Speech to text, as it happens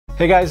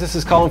Hey guys, this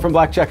is Colin from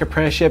Blackjack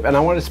Apprenticeship, and I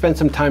want to spend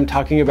some time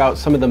talking about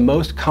some of the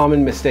most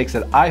common mistakes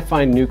that I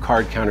find new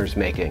card counters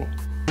making.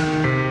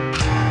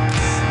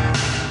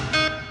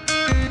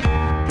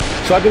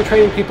 So I've been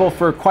training people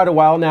for quite a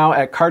while now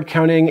at card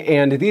counting,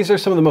 and these are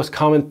some of the most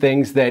common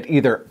things that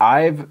either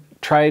I've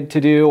tried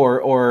to do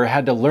or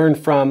had to learn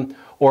from,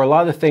 or a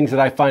lot of the things that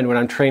I find when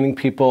I'm training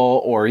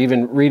people or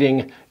even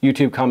reading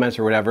YouTube comments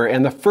or whatever.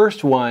 And the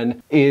first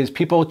one is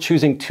people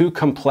choosing too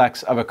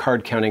complex of a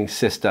card counting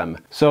system.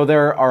 So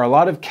there are a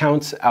lot of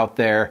counts out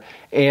there,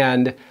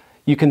 and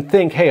you can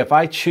think, hey, if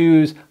I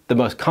choose the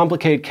most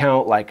complicated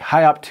count like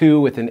high op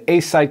 2 with an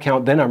ace side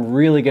count, then I'm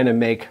really gonna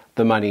make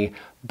the money.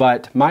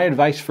 But my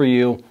advice for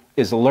you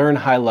is learn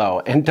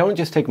high-low, and don't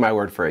just take my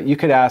word for it. You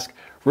could ask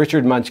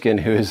Richard Munchkin,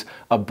 who's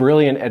a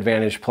brilliant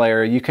advantage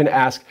player. You can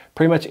ask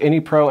pretty much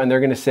any pro and they're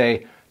gonna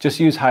say, just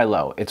use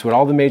high-low. It's what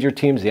all the major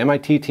teams, the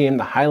MIT team,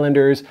 the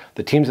Highlanders,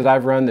 the teams that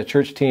I've run, the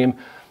church team,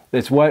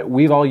 it's what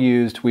we've all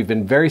used. We've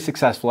been very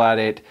successful at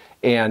it.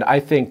 And I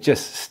think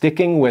just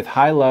sticking with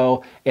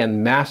high-low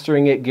and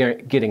mastering it,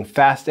 getting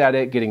fast at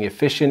it, getting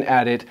efficient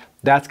at it,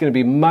 that's gonna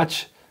be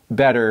much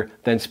better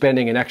than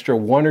spending an extra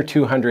 100 or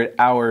 200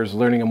 hours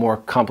learning a more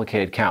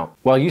complicated count.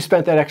 While you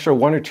spent that extra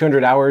 100 or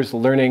 200 hours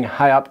learning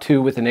high op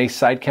 2 with an ace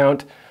side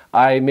count,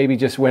 I maybe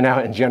just went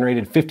out and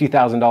generated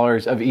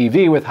 $50,000 of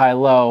EV with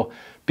high-low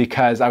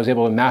because I was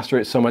able to master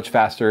it so much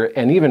faster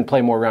and even play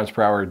more rounds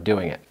per hour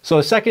doing it. So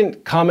a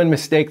second common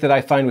mistake that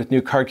I find with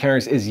new card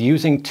counters is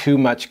using too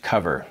much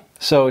cover.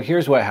 So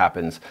here's what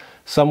happens.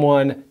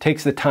 Someone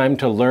takes the time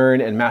to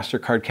learn and master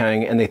card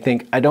counting and they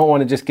think, I don't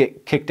want to just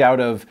get kicked out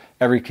of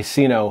every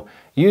casino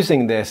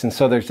using this. And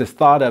so there's this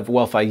thought of,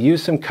 well, if I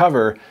use some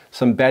cover,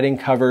 some betting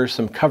cover,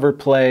 some cover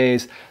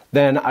plays,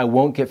 then I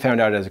won't get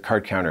found out as a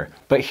card counter.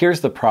 But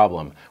here's the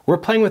problem. We're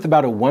playing with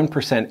about a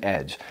 1%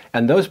 edge,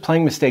 and those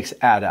playing mistakes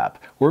add up.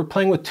 We're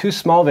playing with too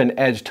small of an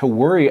edge to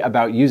worry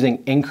about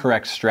using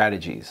incorrect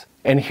strategies.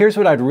 And here's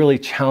what I'd really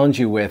challenge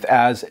you with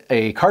as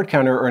a card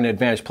counter or an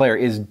advantage player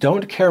is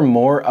don't care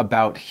more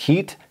about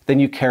heat than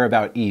you care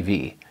about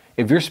EV.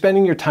 If you're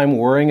spending your time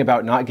worrying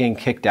about not getting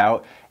kicked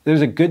out,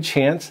 there's a good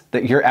chance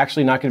that you're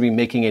actually not going to be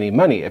making any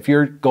money. If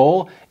your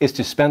goal is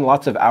to spend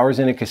lots of hours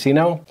in a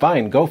casino,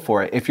 fine, go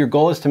for it. If your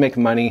goal is to make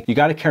money, you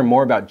got to care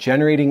more about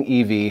generating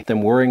EV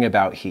than worrying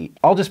about heat.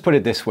 I'll just put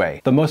it this way.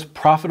 The most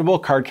profitable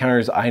card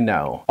counters I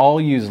know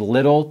all use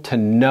little to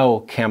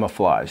no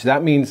camouflage.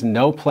 That means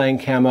no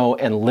playing camo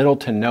and little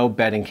to no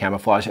betting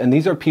camouflage. And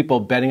these are people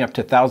betting up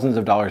to thousands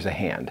of dollars a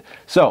hand.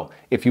 So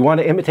if you want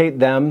to imitate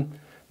them,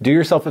 do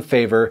yourself a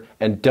favor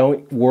and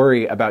don't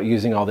worry about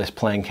using all this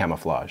playing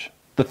camouflage.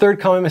 The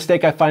third common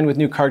mistake I find with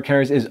new card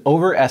counters is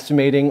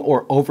overestimating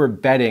or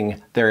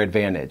overbetting their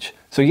advantage.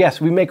 So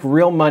yes, we make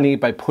real money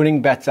by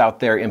putting bets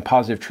out there in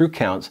positive true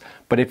counts,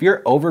 but if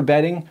you're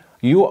overbetting,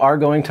 you are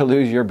going to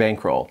lose your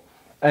bankroll.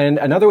 And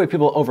another way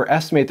people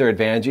overestimate their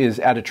advantage is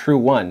at a true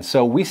one.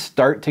 So we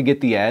start to get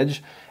the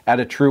edge at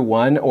a true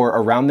one or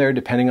around there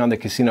depending on the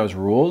casino's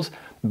rules,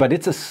 but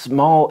it's a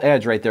small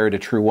edge right there at a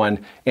true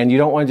one, and you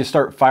don't want to just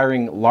start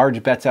firing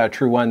large bets out of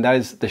true one. That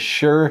is the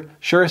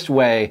surest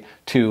way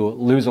to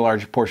lose a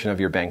large portion of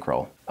your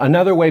bankroll.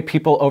 Another way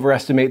people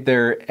overestimate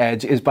their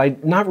edge is by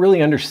not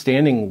really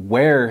understanding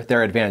where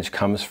their advantage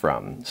comes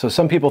from. So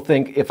some people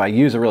think if I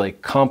use a really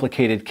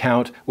complicated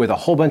count with a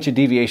whole bunch of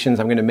deviations,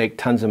 I'm going to make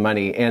tons of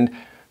money. And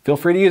feel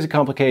free to use a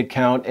complicated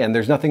count, and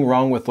there's nothing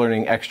wrong with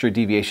learning extra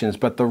deviations,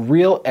 but the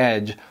real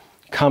edge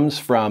comes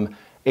from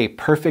a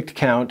perfect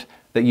count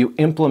that you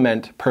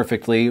implement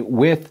perfectly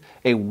with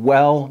a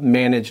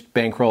well-managed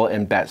bankroll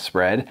and bet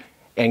spread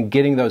and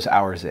getting those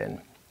hours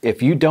in.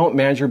 If you don't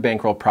manage your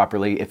bankroll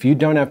properly, if you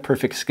don't have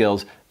perfect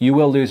skills, you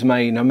will lose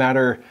money no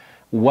matter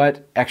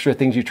what extra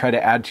things you try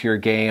to add to your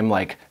game,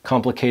 like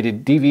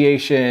complicated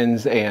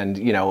deviations and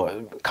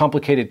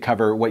complicated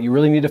cover. What you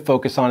really need to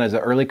focus on as an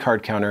early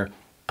card counter,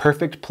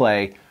 perfect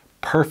play,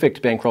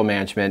 perfect bankroll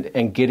management,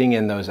 and getting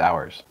in those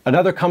hours.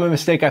 Another common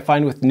mistake I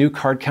find with new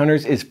card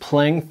counters is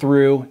playing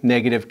through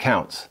negative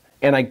counts.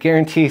 And I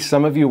guarantee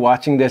some of you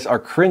watching this are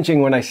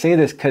cringing when I say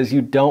this because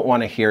you don't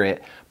want to hear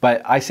it.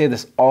 But I say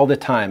this all the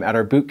time at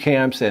our boot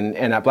camps and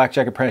at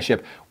Blackjack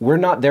Apprenticeship. We're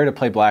not there to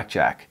play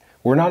blackjack.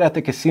 We're not at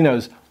the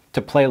casinos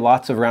to play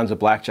lots of rounds of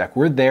blackjack.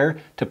 We're there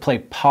to play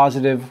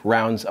positive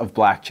rounds of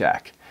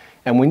blackjack.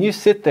 And when you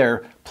sit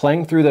there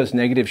playing through those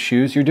negative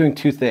shoes, you're doing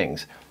two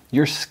things.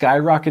 You're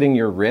skyrocketing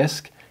your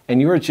risk and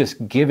you are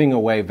just giving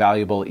away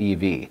valuable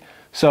EV.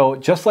 So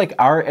just like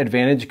our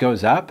advantage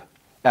goes up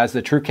as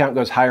the true count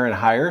goes higher and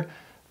higher,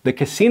 the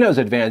casino's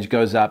advantage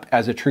goes up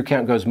as the true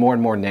count goes more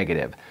and more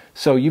negative.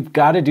 So you've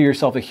got to do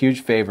yourself a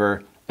huge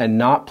favor and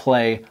not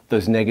play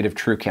those negative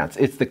true counts.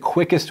 It's the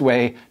quickest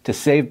way to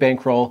save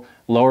bankroll,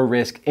 lower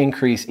risk,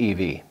 increase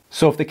EV.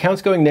 So if the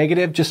count's going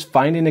negative, just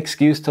find an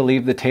excuse to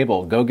leave the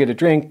table. Go get a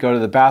drink, go to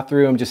the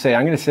bathroom, just say,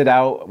 I'm gonna sit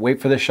out, wait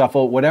for the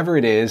shuffle, whatever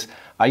it is.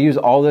 I use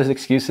all those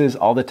excuses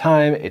all the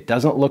time. It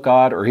doesn't look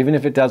odd, or even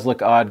if it does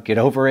look odd, get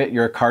over it.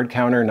 You're a card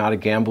counter, not a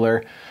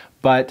gambler.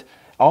 But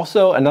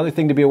Also, another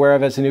thing to be aware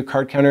of as a new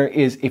card counter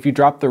is if you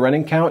drop the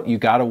running count, you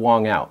gotta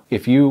wong out.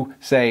 If you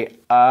say,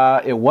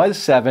 it was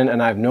 7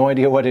 and I have no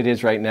idea what it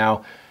is right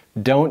now,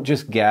 don't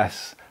just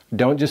guess.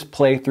 Don't just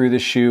play through the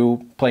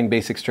shoe playing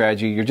basic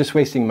strategy. You're just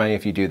wasting money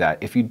if you do that.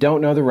 If you don't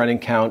know the running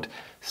count,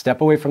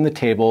 step away from the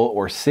table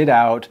or sit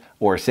out,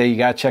 or say you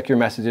gotta check your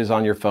messages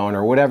on your phone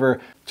or whatever.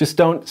 Just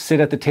don't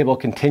sit at the table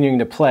continuing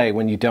to play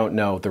when you don't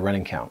know the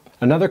running count.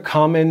 Another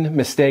common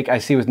mistake I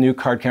see with new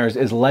card counters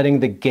is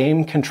letting the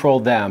game control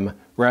them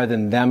rather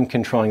than them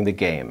controlling the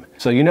game.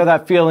 So you know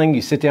that feeling,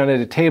 you sit down at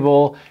a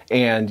table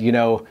and you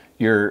know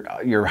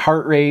your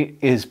heart rate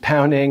is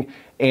pounding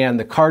and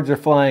the cards are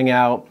flying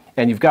out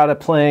and you've got a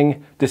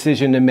playing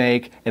decision to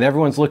make and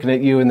everyone's looking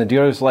at you and the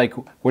dealer's like,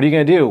 what are you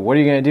gonna do? What are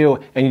you gonna do?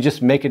 And you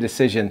just make a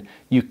decision.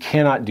 You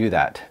cannot do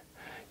that.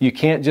 You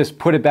can't just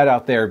put a bet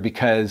out there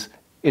because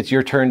it's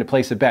your turn to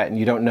place a bet and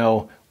you don't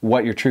know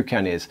what your true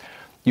count is.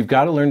 You've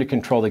got to learn to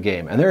control the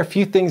game. And there are a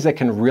few things that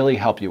can really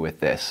help you with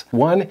this.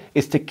 One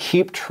is to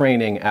keep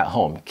training at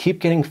home.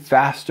 Keep getting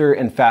faster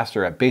and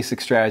faster at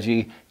basic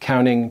strategy,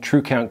 counting,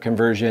 true count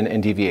conversion,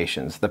 and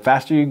deviations. The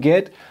faster you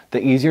get,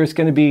 the easier it's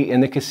going to be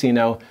in the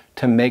casino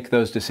to make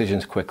those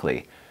decisions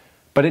quickly.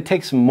 But it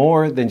takes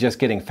more than just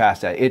getting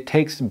fast at it. It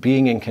takes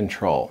being in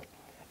control.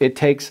 It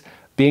takes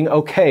being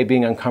okay,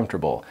 being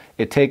uncomfortable.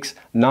 It takes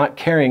not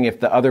caring if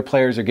the other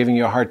players are giving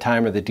you a hard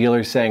time or the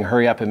dealer's saying,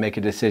 hurry up and make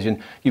a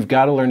decision. You've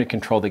got to learn to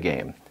control the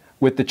game.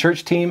 With the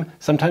church team,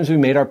 sometimes we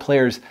made our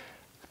players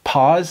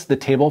pause the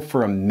table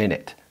for a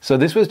minute. So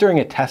this was during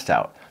a test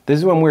out. This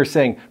is when we were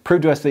saying,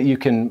 prove to us that you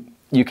can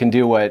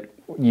do what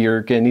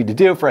you're going to need to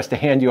do for us to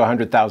hand you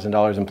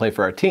 $100,000 and play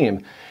for our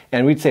team.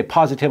 And we'd say,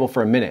 pause the table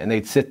for a minute. And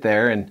they'd sit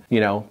there and, you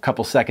know, a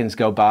couple seconds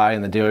go by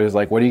and the dealer was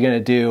like, what are you going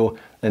to do?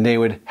 And they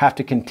would have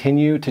to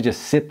continue to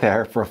just sit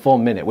there for a full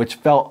minute, which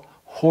felt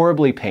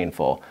horribly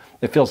painful.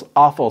 It feels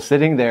awful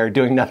sitting there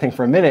doing nothing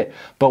for a minute.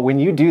 But when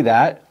you do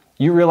that,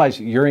 you realize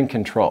you're in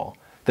control.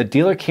 The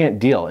dealer can't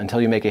deal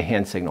until you make a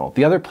hand signal.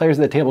 The other players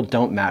at the table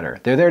don't matter.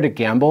 They're there to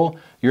gamble.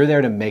 You're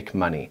there to make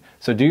money.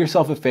 So do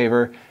yourself a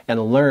favor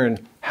and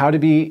learn how to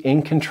be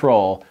in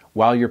control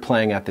while you're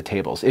playing at the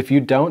tables. If you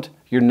don't,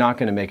 you're not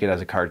going to make it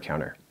as a card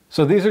counter.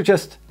 So these are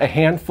just a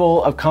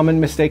handful of common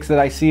mistakes that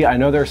I see. I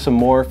know there's some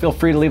more. Feel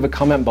free to leave a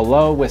comment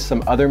below with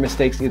some other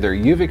mistakes either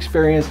you've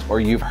experienced or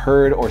you've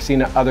heard or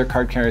seen other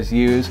card counters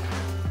use.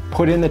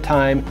 Put in the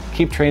time,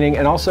 keep training,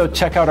 and also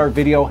check out our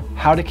video,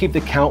 how to keep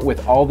the count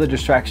with all the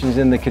distractions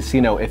in the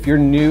casino. If you're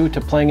new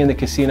to playing in the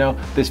casino,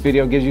 this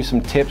video gives you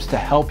some tips to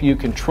help you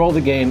control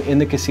the game in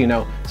the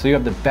casino so you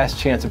have the best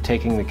chance of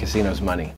taking the casino's money.